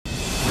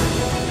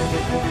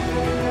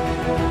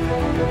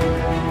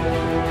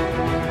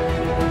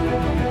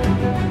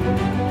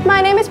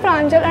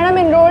Pranjal and I'm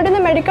enrolled in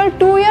the medical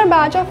 2-year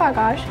batch of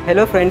Aakash.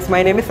 Hello friends,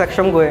 my name is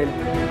Saksham Goyal.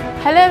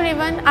 Hello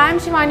everyone, I am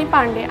Shivani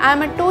Pandey. I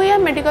am a 2-year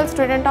medical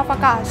student of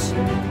Aakash.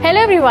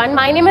 Hello everyone,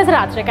 my name is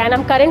Ratrika and I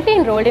am currently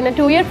enrolled in a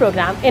 2-year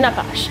program in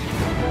Aakash.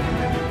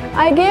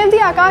 I gave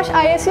the Aakash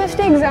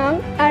iACST exam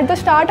at the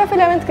start of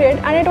 11th grade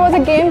and it was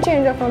a game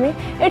changer for me.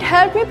 It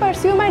helped me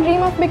pursue my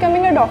dream of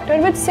becoming a doctor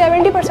with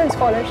 70%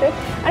 scholarship,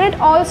 and it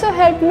also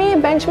helped me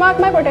benchmark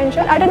my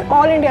potential at an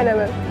all India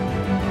level.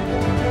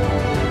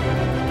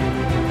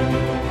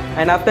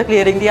 And after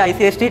clearing the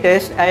ICST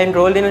test, I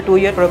enrolled in a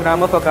 2-year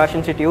program of Aakash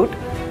Institute.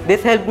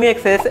 This helped me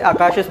access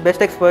Aakash's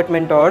best expert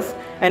mentors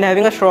and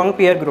having a strong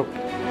peer group.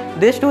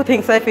 These two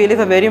things I feel is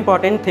a very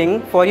important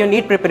thing for your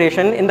NEET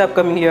preparation in the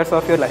upcoming years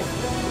of your life.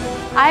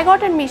 I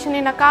got admission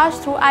in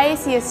Aakash through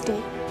iACST.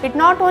 It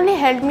not only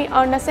helped me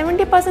earn a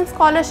 70%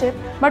 scholarship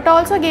but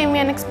also gave me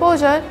an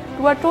exposure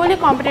to a truly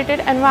competitive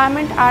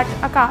environment at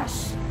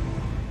Aakash.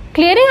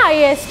 Clearing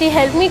iACST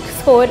helped me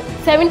score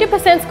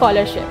 70%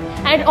 scholarship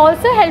and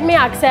also helped me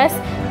access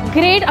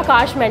great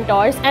Aakash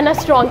mentors and a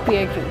strong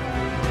peer group.